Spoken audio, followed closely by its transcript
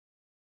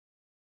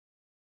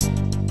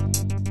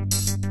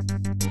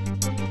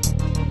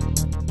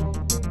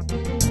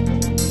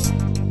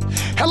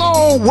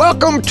Hello,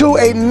 welcome to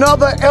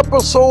another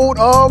episode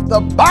of The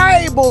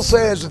Bible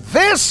Says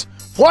This.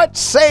 What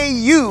say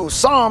you?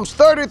 Psalms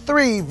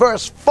 33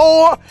 verse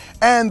 4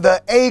 and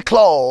the A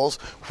clause,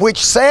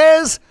 which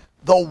says,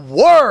 the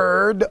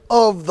word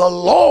of the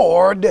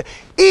Lord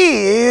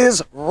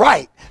is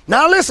right.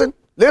 Now listen,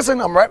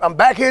 I'm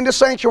back here in the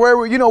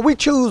sanctuary. You know, we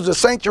choose the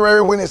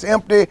sanctuary when it's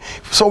empty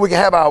so we can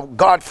have our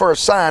God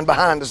first sign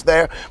behind us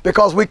there,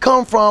 because we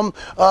come from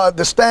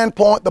the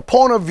standpoint, the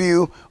point of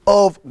view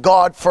of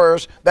God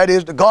first. That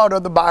is the God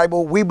of the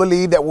Bible. We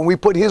believe that when we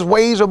put his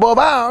ways above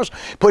ours,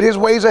 put his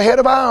ways ahead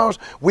of ours,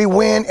 we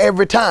win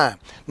every time.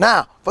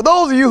 Now, for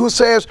those of you who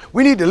says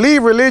we need to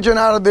leave religion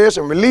out of this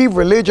and leave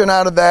religion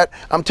out of that,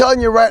 I'm telling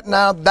you right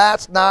now,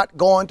 that's not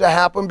going to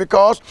happen,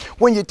 because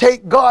when you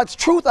take God's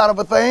truth out of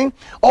a thing,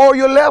 all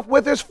you're left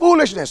with is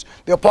foolishness.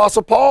 The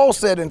Apostle Paul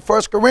said in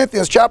 1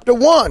 Corinthians chapter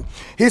 1,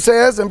 he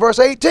says in verse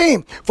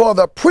 18, for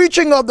the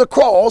preaching of the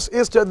cross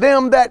is to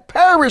them that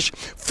perish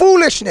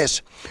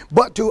foolishness,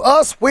 but to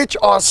us which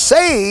are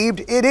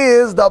saved it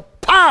is the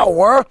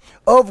power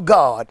of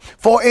God.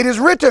 For it is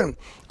written,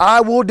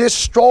 I will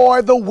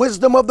destroy the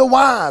wisdom of the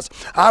wise.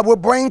 I will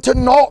bring to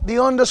naught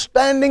the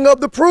understanding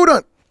of the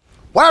prudent.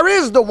 Where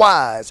is the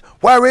wise?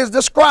 Where is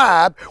the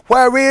scribe?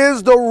 Where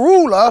is the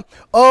ruler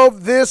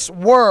of this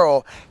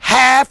world?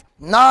 Hath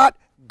not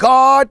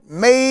God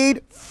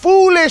made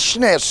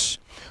foolishness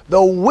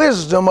the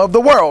wisdom of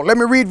the world? Let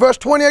me read verse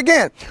 20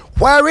 again.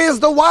 Where is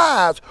the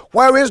wise?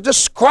 Where is the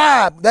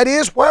scribe? That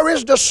is, where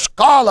is the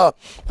scholar?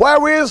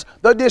 Where is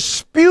the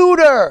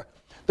disputer?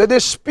 The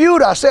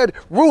disputer, I said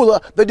ruler,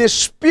 the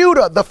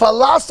disputer, the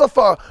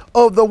philosopher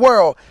of the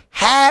world.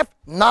 Hath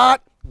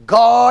not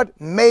God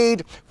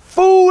made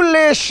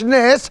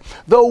foolishness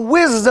the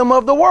wisdom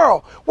of the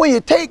world? When you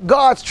take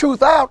God's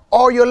truth out,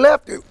 all you're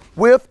left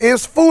with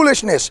is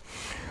foolishness.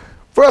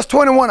 Verse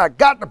 21, I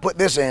got to put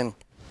this in.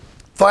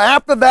 For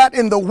after that,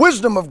 in the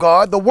wisdom of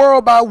God, the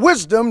world by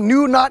wisdom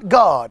knew not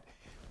God,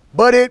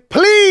 but it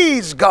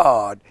pleased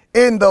God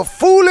in the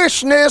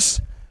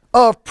foolishness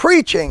of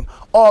preaching,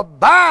 or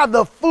by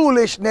the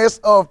foolishness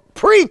of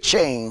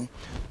preaching,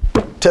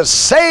 to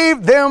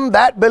save them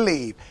that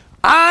believe.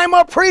 I'm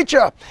a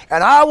preacher,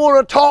 and I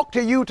want to talk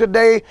to you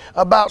today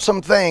about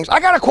some things. I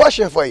got a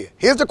question for you.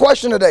 Here's the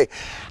question today.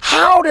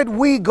 How did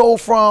we go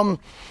from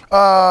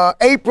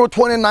April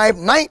 29th,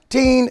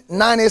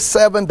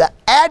 1997, the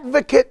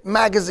Advocate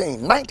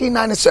magazine,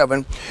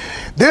 1997.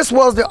 This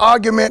was the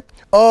argument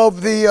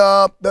of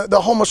the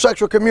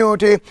homosexual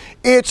community.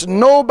 It's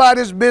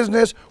nobody's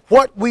business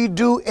what we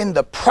do in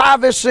the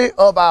privacy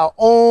of our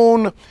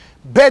own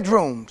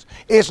bedrooms.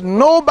 It's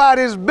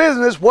nobody's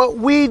business what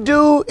we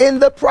do in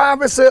the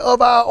privacy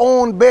of our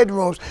own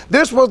bedrooms.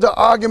 This was the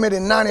argument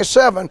in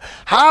 97.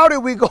 How did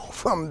we go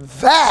from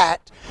that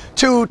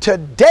to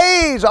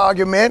today's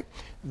argument?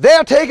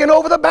 They're taking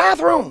over the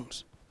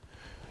bathrooms.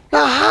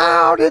 Now,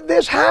 how did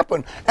this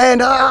happen?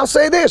 And I'll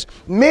say this,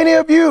 many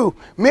of you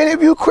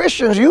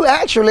Christians, you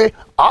actually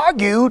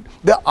argued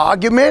the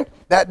argument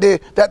that the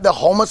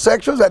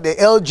homosexuals, that the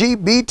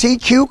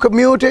LGBTQ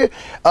community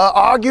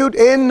argued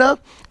in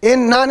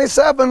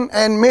 97,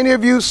 and many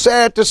of you,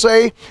 sad to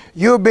say,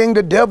 you're being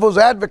the devil's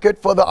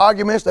advocate for the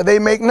arguments that they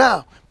make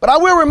now. But I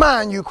will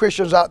remind you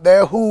Christians out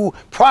there who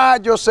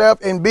pride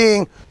yourself in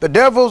being the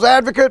devil's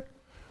advocate,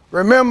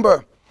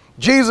 remember,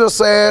 Jesus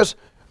says,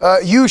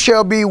 you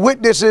shall be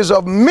witnesses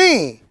of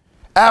me.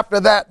 After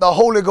that, the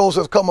Holy Ghost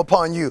has come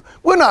upon you.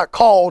 We're not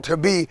called to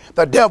be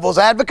the devil's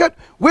advocate.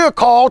 We're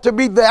called to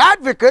be the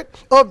advocate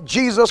of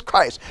Jesus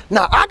Christ.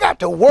 Now, I got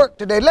to work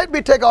today. Let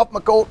me take off my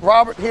coat.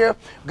 Robert here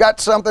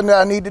got something that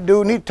I need to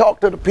do. Need to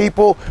talk to the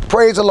people.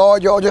 Praise the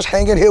Lord. Y'all just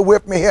hanging here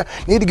with me here.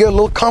 Need to get a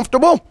little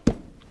comfortable.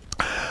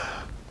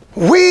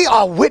 We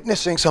are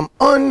witnessing some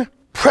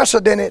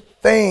unprecedented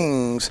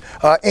things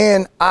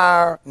in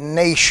our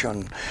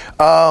nation.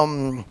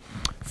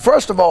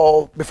 First of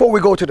all, before we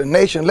go to the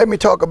nation, let me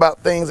talk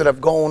about things that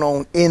have gone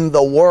on in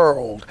the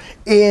world.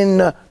 In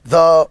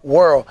the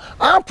world.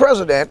 Our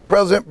president,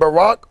 President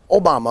Barack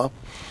Obama,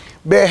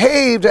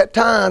 behaved at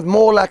times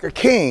more like a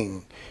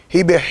king.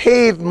 He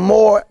behaved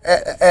more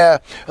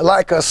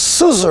like a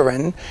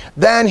suzerain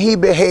than he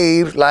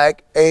behaved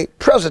like a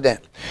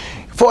president.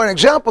 For an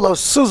example of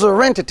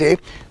suzerainty,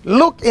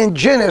 look in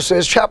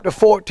Genesis chapter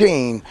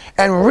 14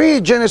 and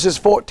read Genesis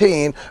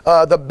 14,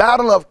 the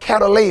battle of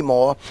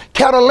Chedorlaomer.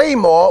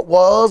 Chedorlaomer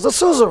was a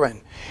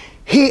suzerain.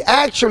 He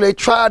actually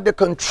tried to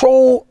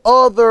control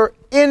other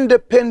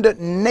independent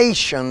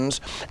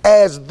nations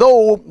as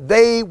though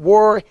they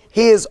were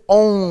his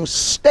own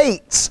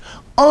states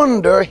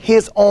under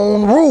his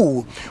own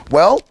rule.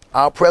 Well,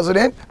 our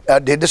president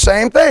did the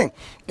same thing.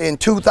 In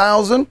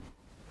 2013,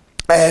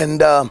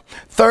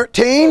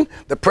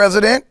 the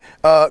president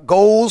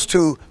goes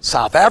to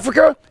South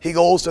Africa, he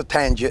goes to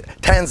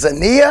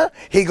Tanzania,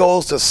 he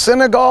goes to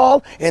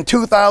Senegal. In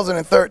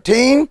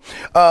 2013,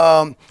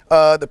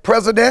 the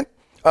president,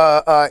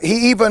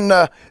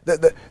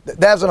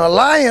 there's an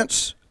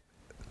alliance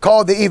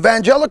called the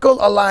Evangelical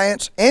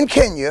Alliance in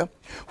Kenya,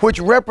 which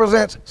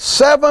represents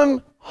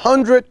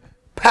 700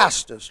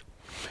 pastors.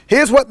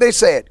 Here's what they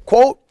said,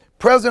 quote,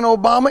 President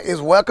Obama is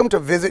welcome to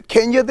visit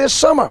Kenya this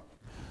summer,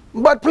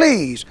 but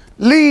please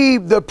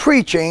leave the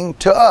preaching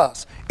to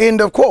us,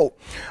 end of quote.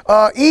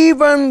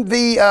 Even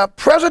the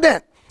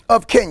president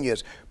of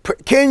Kenya's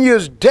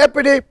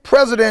deputy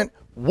president,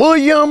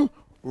 William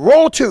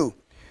Ruto,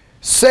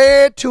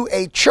 said to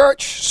a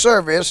church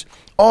service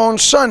on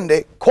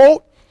Sunday,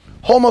 quote,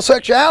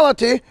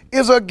 homosexuality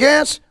is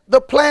against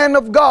the plan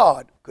of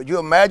God. Could you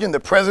imagine the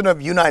president of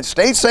the United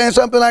States saying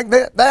something like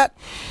that?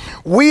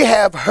 We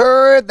have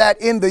heard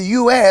that in the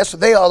U.S.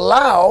 they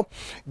allow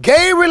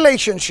gay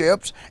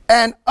relationships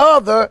and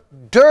other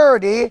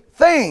dirty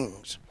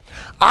things.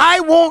 I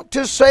want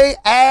to say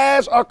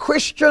as a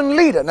Christian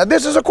leader, now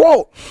this is a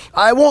quote,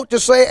 I want to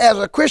say as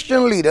a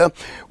Christian leader,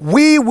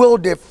 we will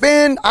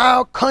defend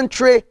our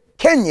country,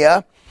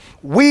 Kenya.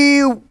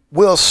 We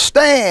will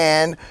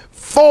stand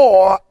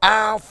for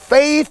our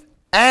faith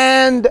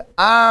and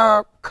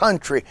our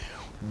country.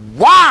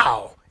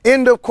 Wow!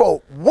 End of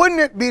quote.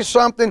 Wouldn't it be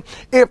something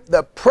if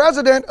the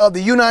President of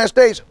the United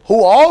States,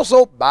 who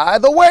also, by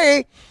the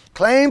way,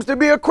 claims to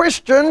be a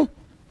Christian,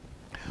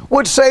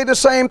 would say the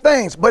same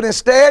things, but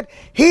instead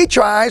he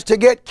tries to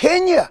get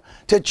Kenya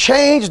to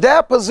change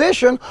their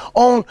position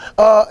on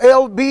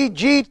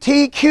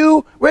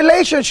LGBTQ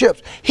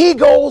relationships. He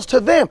goes to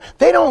them.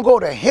 They don't go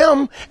to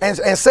him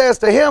and says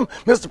to him,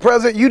 Mr.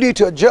 President, you need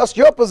to adjust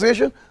your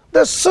position.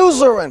 The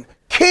suzerain,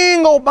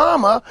 King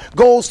Obama,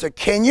 goes to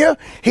Kenya.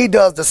 He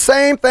does the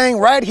same thing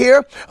right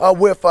here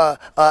with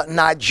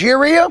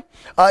Nigeria.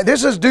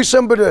 This is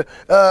December the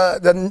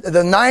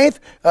 9th,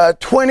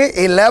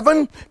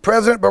 2011.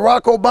 President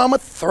Barack Obama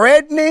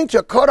threatening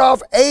to cut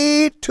off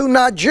aid to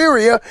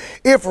Nigeria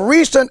if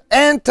recent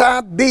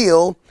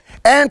anti-gay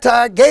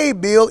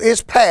bill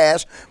is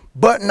passed.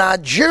 But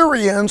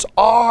Nigerians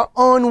are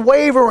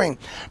unwavering.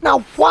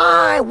 Now,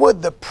 why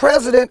would the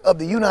President of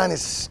the United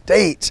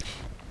States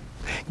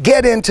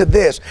get into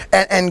this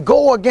and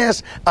go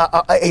against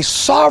a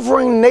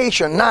sovereign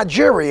nation,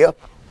 Nigeria,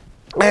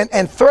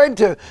 and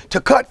threaten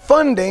to cut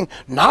funding,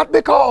 not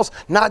because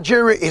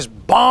Nigeria is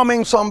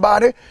bombing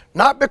somebody,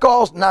 not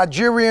because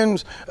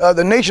Nigerians,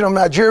 the nation of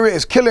Nigeria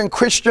is killing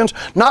Christians,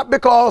 not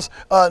because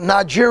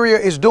Nigeria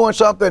is doing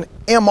something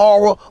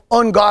immoral,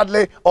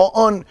 ungodly,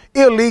 or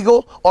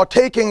illegal, or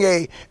taking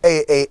a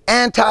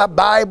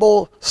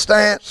anti-Bible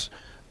stance.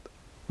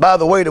 By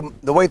the way,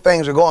 the way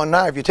things are going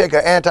now, if you take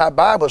an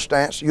anti-Bible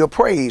stance, you're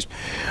praised.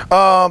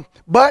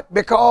 But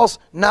because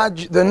the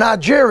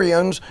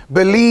Nigerians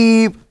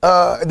believe,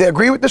 they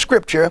agree with the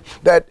scripture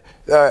that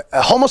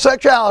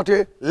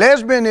homosexuality,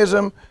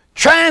 lesbianism,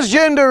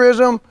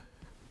 transgenderism,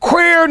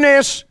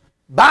 queerness,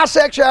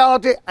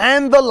 bisexuality,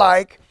 and the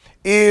like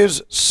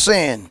is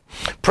sin.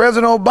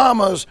 President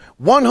Obama's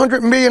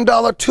 $100 million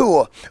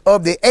tour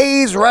of the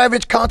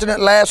AIDS-ravaged continent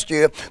last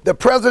year, the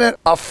president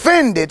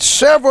offended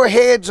several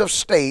heads of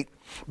state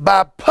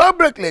by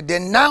publicly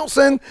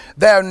denouncing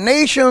their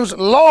nation's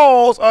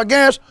laws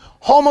against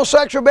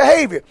homosexual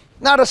behavior.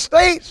 Now, the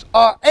states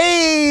are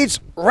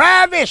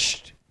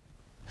AIDS-ravished,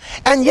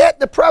 and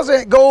yet the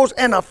president goes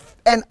and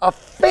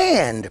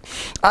offend.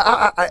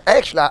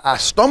 I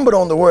stumbled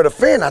on the word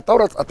offend. I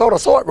thought I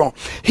saw it wrong.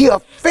 He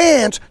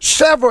offends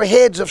several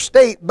heads of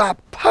state by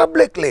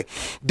publicly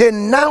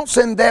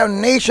denouncing their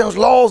nation's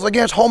laws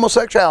against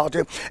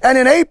homosexuality. And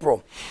in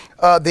April,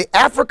 the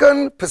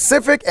African,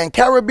 Pacific, and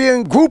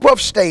Caribbean group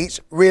of states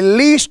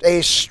released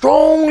a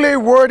strongly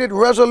worded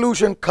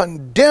resolution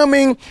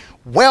condemning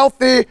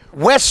wealthy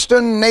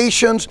Western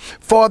nations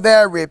for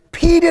their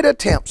repeated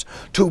attempts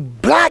to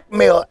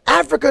blackmail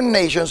African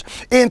nations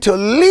into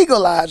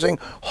legalizing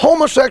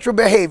homosexual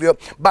behavior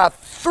by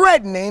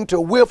threatening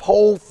to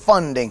withhold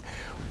funding.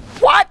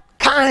 What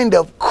kind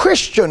of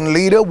Christian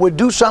leader would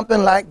do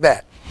something like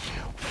that?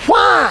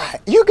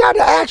 Why? You got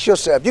to ask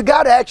yourself. You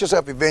got to ask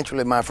yourself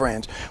eventually, my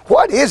friends.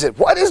 What is it?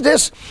 What is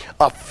this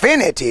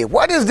affinity?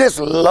 What is this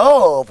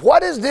love?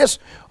 What is this,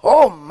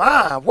 oh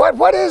my,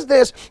 what is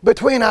this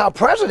between our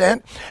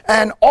president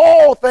and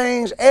all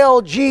things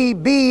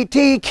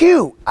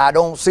LGBTQ? I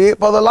don't see it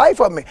for the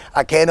life of me.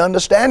 I can't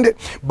understand it,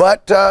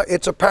 but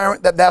it's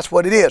apparent that that's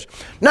what it is.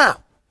 Now,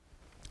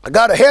 I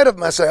got ahead of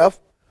myself.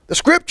 The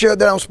scripture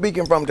that I'm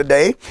speaking from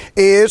today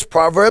is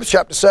Proverbs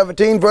chapter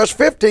 17, verse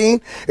 15.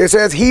 It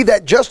says, he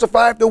that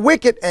justifieth the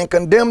wicked and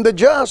condemn the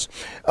just,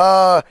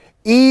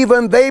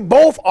 even they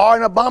both are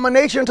an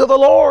abomination to the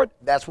Lord.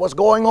 That's what's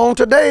going on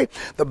today.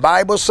 The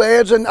Bible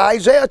says in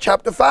Isaiah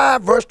chapter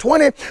 5, verse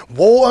 20,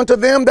 woe unto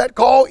them that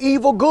call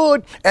evil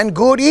good and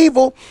good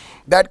evil,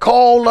 that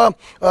call,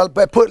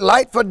 put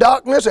light for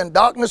darkness and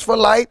darkness for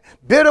light,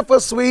 bitter for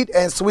sweet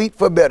and sweet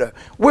for bitter.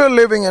 We're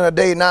living in a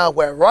day now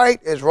where right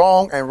is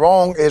wrong and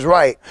wrong is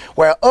right,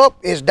 where up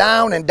is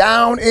down and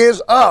down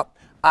is up.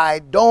 I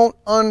don't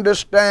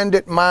understand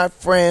it, my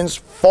friends,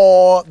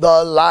 for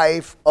the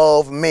life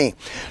of me.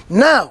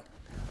 Now,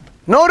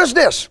 notice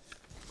this,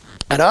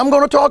 and I'm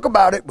going to talk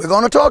about it. We're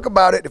going to talk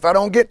about it. If I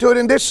don't get to it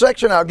in this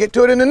section, I'll get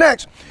to it in the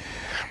next,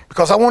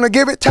 because I want to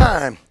give it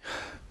time.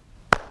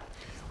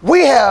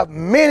 We have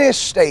many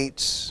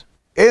states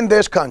in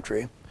this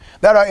country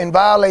that are in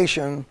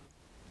violation,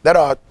 that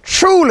are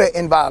truly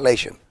in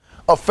violation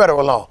of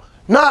federal law.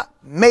 Not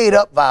made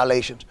up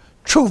violations,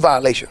 true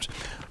violations.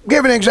 I'll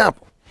give you an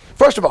example.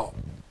 First of all,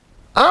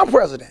 our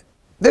president,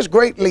 this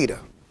great leader,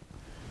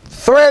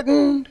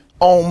 threatened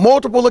on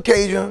multiple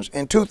occasions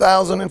in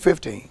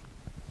 2015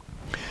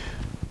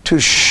 to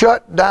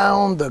shut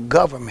down the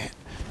government,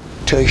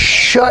 to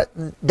shut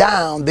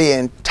down the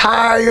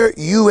entire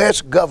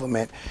U.S.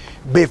 government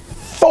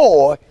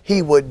before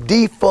he would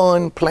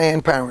defund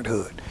Planned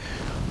Parenthood.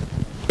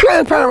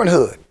 Planned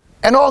Parenthood,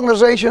 an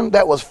organization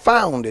that was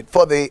founded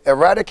for the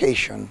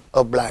eradication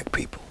of black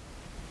people.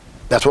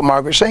 That's what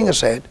Margaret Sanger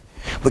said.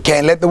 We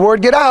can't let the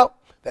word get out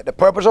that the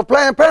purpose of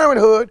Planned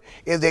Parenthood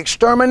is the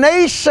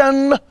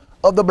extermination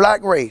of the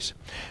black race.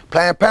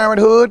 Planned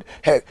Parenthood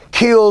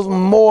kills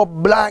more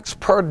blacks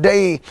per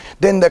day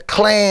than the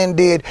Klan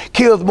did,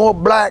 kills more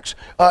blacks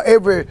per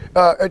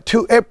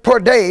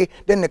day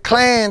than the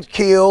Klans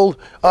killed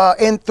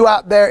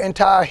throughout their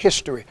entire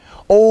history.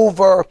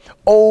 Over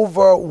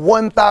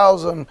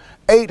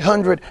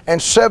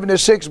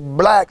 1,876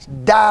 blacks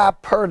die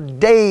per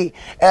day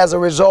as a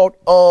result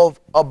of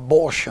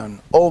abortion.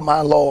 Oh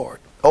my Lord.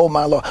 Oh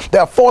my Lord.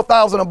 There are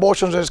 4,000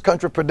 abortions in this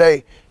country per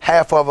day.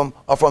 Half of them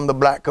are from the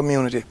black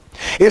community.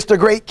 It's the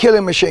great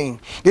killing machine.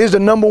 It is the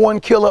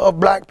 #1 killer of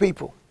black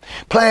people.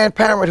 Planned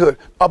Parenthood,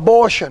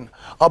 abortion.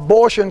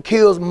 Abortion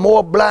kills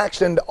more blacks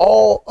than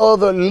all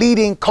other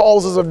leading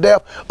causes of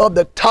death of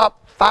the top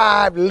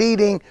 5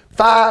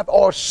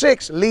 or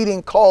 6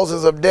 leading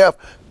causes of death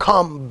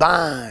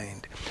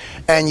combined.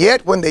 And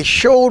yet when they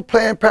showed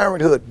Planned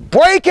Parenthood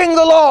breaking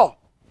the law,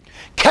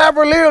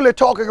 cavalierly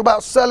talking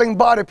about selling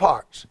body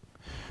parts,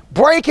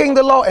 breaking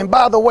the law, and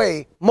by the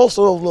way, most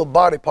of those little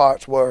body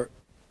parts were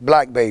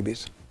black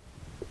babies.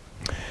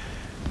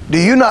 Do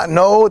you not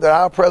know that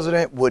our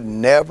president would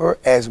never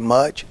as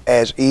much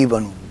as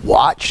even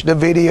watch the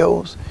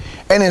videos?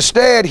 And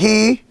instead,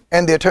 he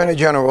and the Attorney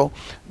General,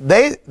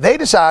 they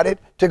decided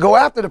to go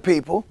after the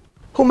people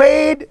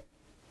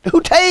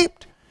who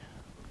taped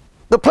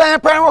the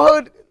Planned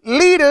Parenthood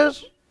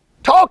leaders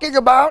talking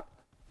about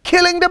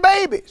killing the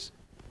babies.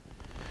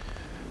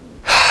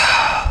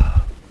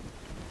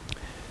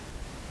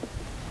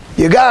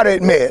 You got to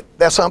admit,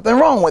 there's something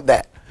wrong with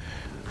that.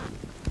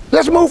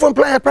 Let's move from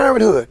Planned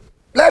Parenthood.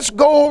 Let's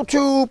go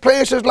to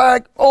places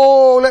like,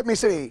 let me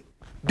see,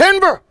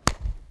 Denver,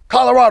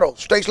 Colorado,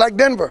 states like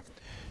Denver.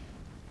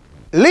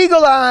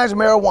 Legalize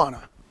marijuana,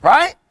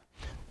 right?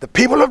 The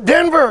people of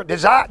Denver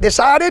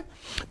decided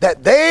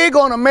that they're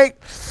going to make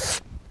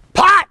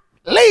pot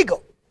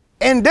legal.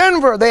 In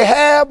Denver, they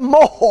have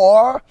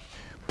more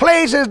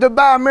places to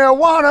buy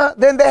marijuana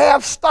than they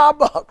have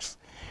Starbucks.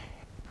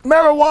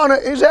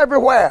 Marijuana is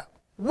everywhere.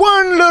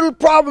 One little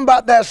problem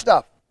about that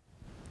stuff: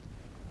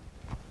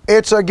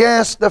 it's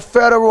against the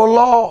federal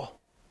law.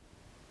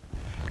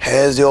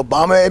 Has the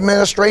Obama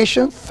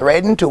administration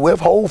threatened to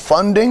withhold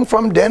funding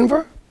from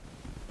Denver?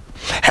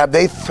 Have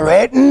they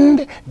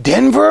threatened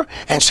Denver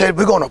and said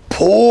we're going to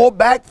pull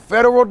back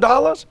federal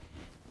dollars?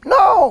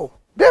 No,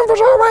 Denver's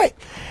all right.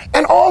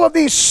 And all of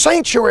these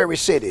sanctuary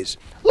cities,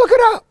 look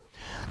it up.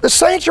 The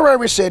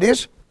sanctuary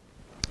cities,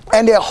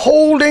 and they're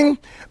holding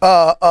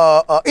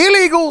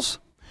illegals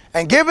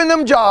and giving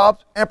them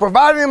jobs and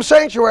providing them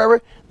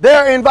sanctuary.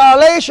 They're in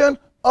violation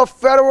of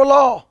federal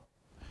law.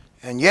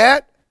 And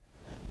yet,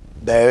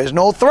 there is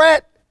no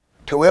threat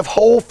to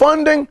withhold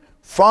funding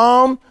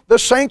from the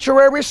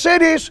sanctuary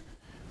cities.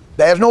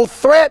 There's no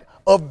threat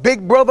of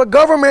big brother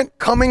government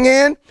coming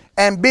in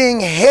and being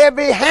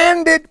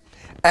heavy-handed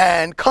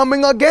and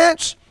coming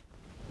against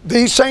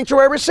these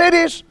sanctuary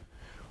cities.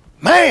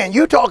 Man,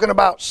 you're talking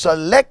about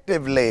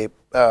selective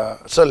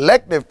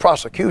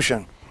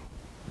prosecution.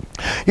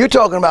 You're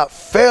talking about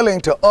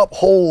failing to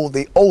uphold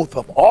the oath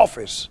of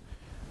office,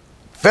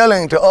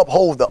 failing to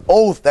uphold the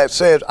oath that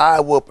says I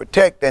will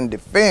protect and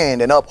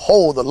defend and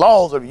uphold the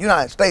laws of the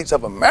United States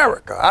of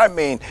America. I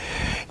mean,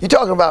 you're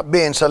talking about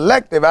being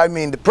selective. I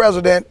mean, the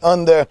president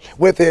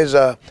with his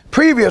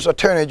previous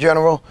Attorney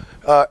General,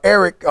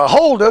 Eric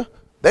Holder,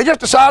 they just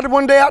decided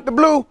one day out the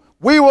blue,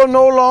 we will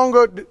no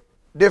longer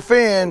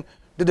defend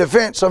the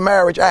Defense of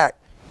Marriage Act,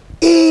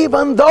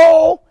 even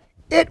though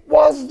it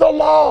was the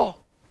law,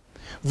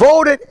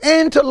 voted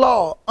into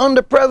law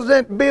under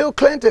President Bill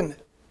Clinton,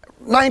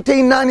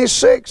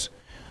 1996.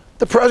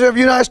 The President of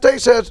the United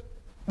States says,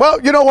 well,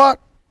 you know what?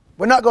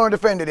 We're not going to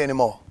defend it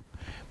anymore.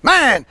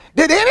 Man,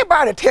 did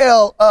anybody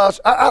tell us?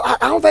 I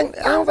don't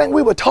think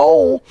we were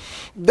told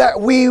that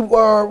we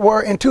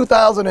were in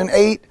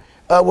 2008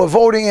 were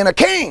voting in a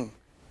king.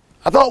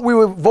 I thought we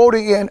were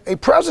voting in a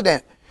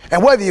president.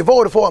 And whether you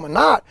voted for him or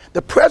not,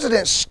 the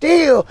president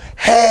still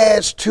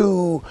has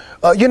to,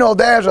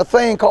 there's a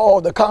thing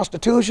called the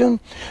Constitution.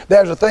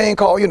 There's a thing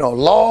called,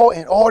 law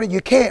and order.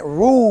 You can't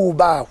rule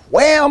by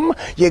whim.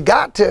 You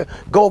got to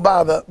go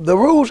by the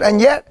rules. And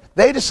yet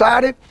they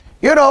decided,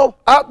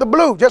 out the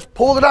blue, just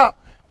pulled it out.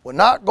 We're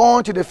not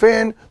going to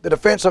defend the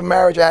Defense of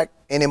Marriage Act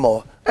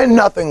anymore. and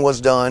nothing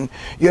was done.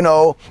 You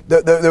know,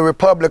 the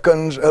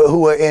Republicans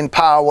who were in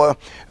power,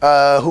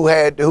 who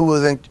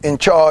was in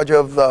charge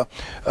of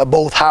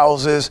both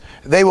houses,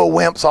 they were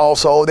wimps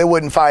also. They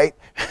wouldn't fight.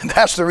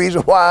 That's the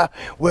reason why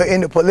we're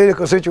in the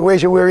political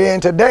situation we're in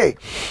today.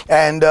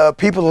 And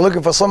people are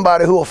looking for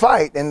somebody who will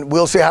fight, and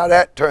we'll see how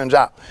that turns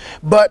out.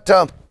 But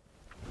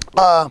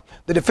the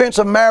Defense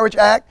of Marriage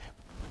Act,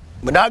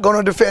 we're not going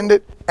to defend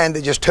it, and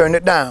they just turned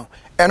it down.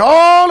 And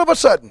all of a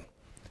sudden,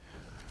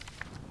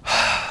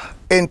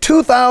 in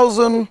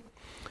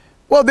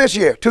this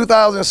year,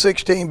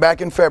 2016,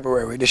 back in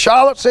February, the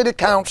Charlotte City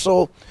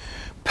Council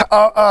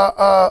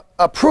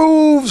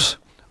approves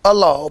a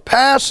law,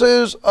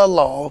 passes a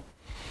law.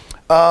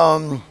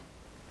 And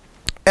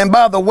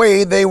by the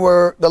way,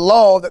 the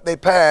law that they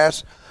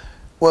passed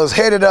was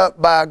headed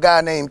up by a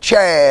guy named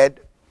Chad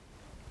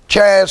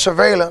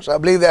Surveillance, I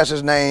believe that's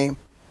his name,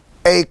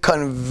 a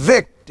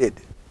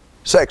convicted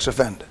sex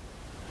offender.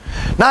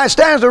 Now, it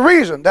stands to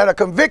reason that a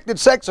convicted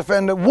sex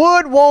offender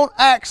would want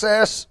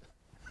access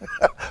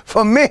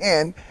for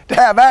men to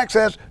have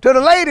access to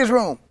the ladies'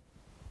 room,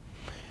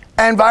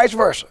 and vice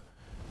versa.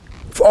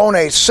 On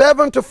a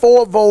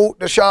 7-4 vote,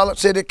 the Charlotte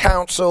City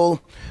Council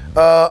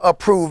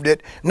approved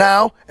it.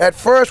 Now, at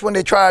first, when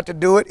they tried to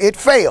do it, it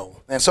failed.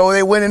 And so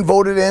they went and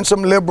voted in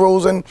some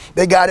liberals, and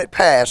they got it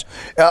passed.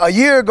 A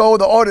year ago,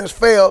 the ordinance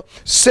failed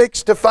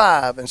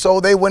 6-5, and so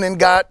they went and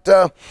got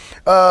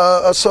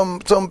some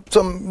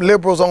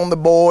liberals on the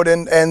board,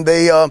 and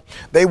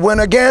they went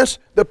against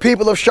the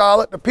people of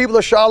Charlotte. The people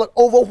of Charlotte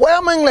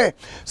overwhelmingly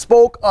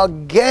spoke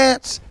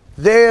against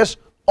this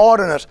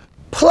ordinance.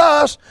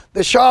 Plus,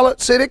 the Charlotte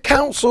City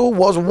Council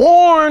was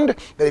warned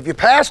that if you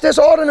pass this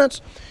ordinance,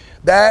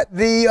 that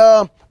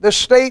the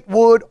state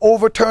would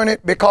overturn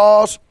it,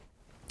 because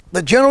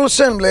the General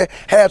Assembly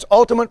has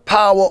ultimate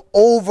power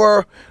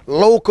over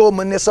local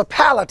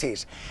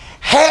municipalities.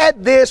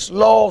 Had this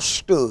law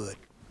stood,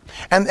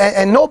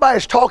 and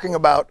nobody's talking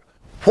about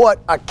what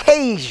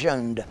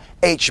occasioned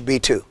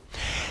HB2.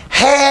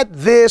 Had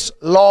this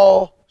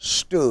law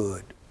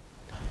stood,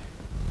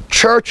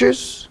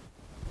 churches,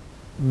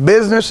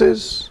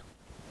 businesses,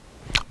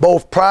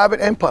 both private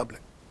and public,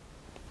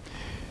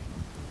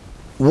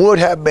 would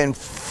have been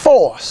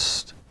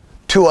forced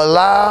to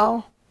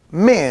allow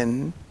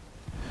men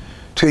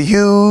to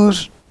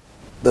use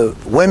the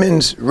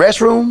women's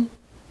restroom,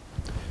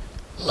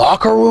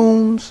 locker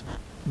rooms,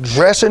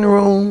 dressing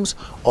rooms,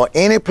 or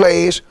any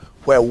place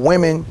where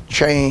women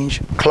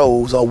change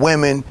clothes or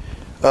women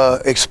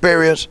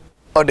experience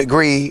a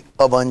degree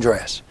of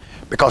undress.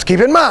 Because keep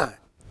in mind,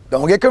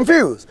 don't get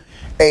confused,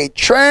 a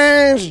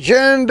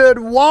transgendered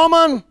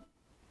woman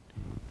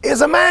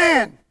is a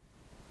man.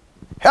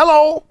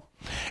 Hello.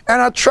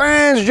 And a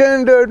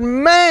transgendered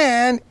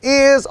man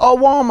is a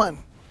woman.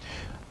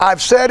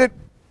 I've said it,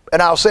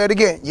 and I'll say it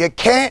again. You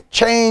can't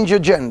change your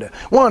gender.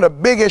 One of the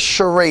biggest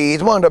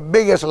charades, one of the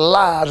biggest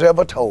lies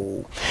ever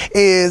told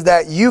is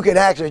that you can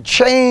actually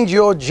change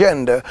your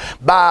gender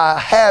by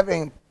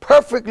having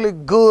perfectly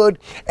good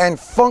and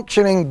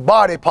functioning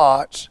body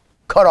parts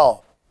cut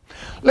off.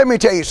 Let me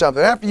tell you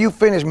something. After you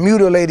finish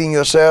mutilating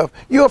yourself,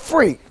 you're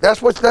free.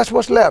 That's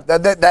what's left.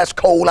 That's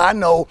cold, I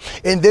know.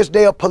 In this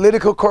day of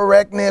political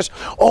correctness,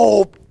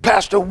 oh,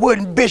 Pastor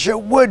Wooden,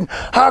 Bishop Wooden,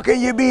 how can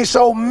you be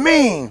so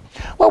mean?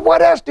 Well,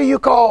 what else do you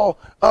call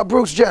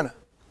Bruce Jenner?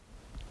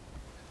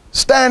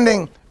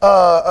 Standing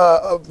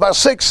about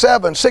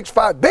 6'7",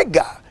 6'5", big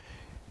guy,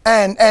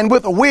 and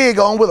with a wig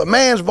on, with a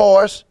man's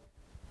voice,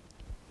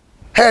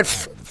 had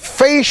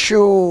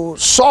facial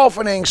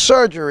softening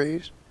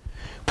surgeries,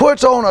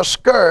 puts on a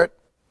skirt,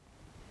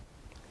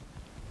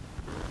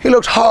 he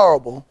looks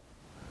horrible,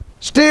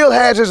 still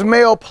has his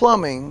male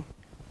plumbing,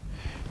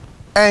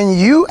 and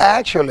you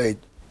actually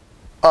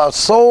are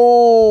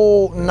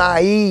so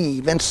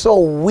naive and so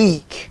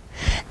weak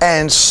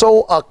and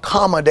so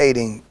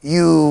accommodating,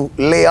 you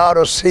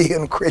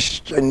Laodicean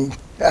Christian.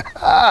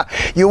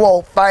 You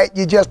won't fight,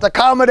 you just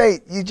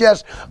accommodate, you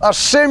just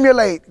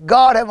assimilate.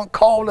 God haven't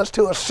called us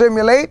to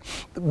assimilate.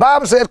 The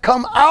Bible says,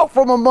 come out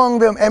from among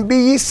them and be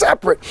ye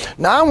separate.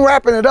 Now I'm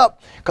wrapping it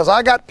up because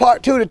I got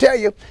part 2 to tell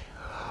you,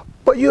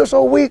 but you're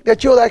so weak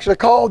that you'll actually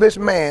call this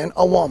man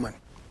a woman.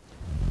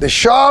 The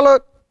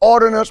Charlotte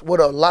ordinance would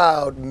have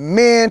allowed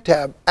men to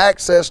have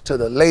access to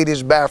the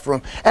ladies'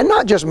 bathroom, and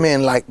not just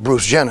men like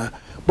Bruce Jenner,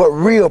 but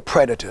real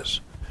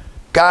predators,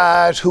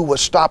 guys who would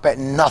stop at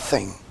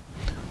nothing,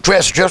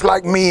 dressed just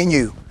like me and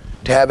you,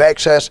 to have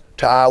access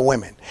to our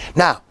women.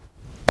 Now,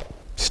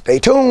 stay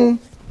tuned,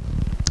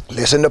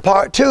 listen to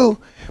part 2,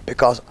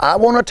 because I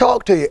want to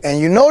talk to you. And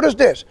you notice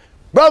this,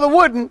 Brother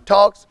Wooden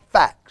talks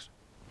facts.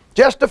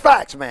 Just the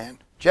facts, man,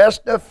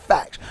 just the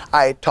facts.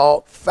 I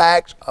talk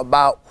facts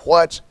about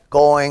what's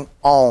going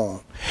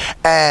on.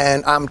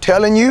 And I'm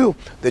telling you,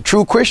 the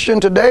true Christian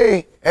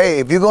today, hey,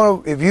 if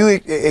you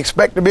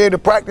expect to be able to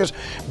practice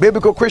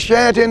biblical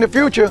Christianity in the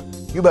future,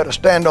 you better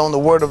stand on the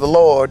word of the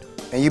Lord,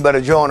 and you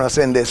better join us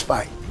in this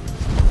fight.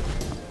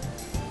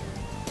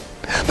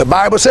 The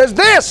Bible says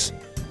this,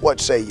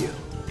 what say you?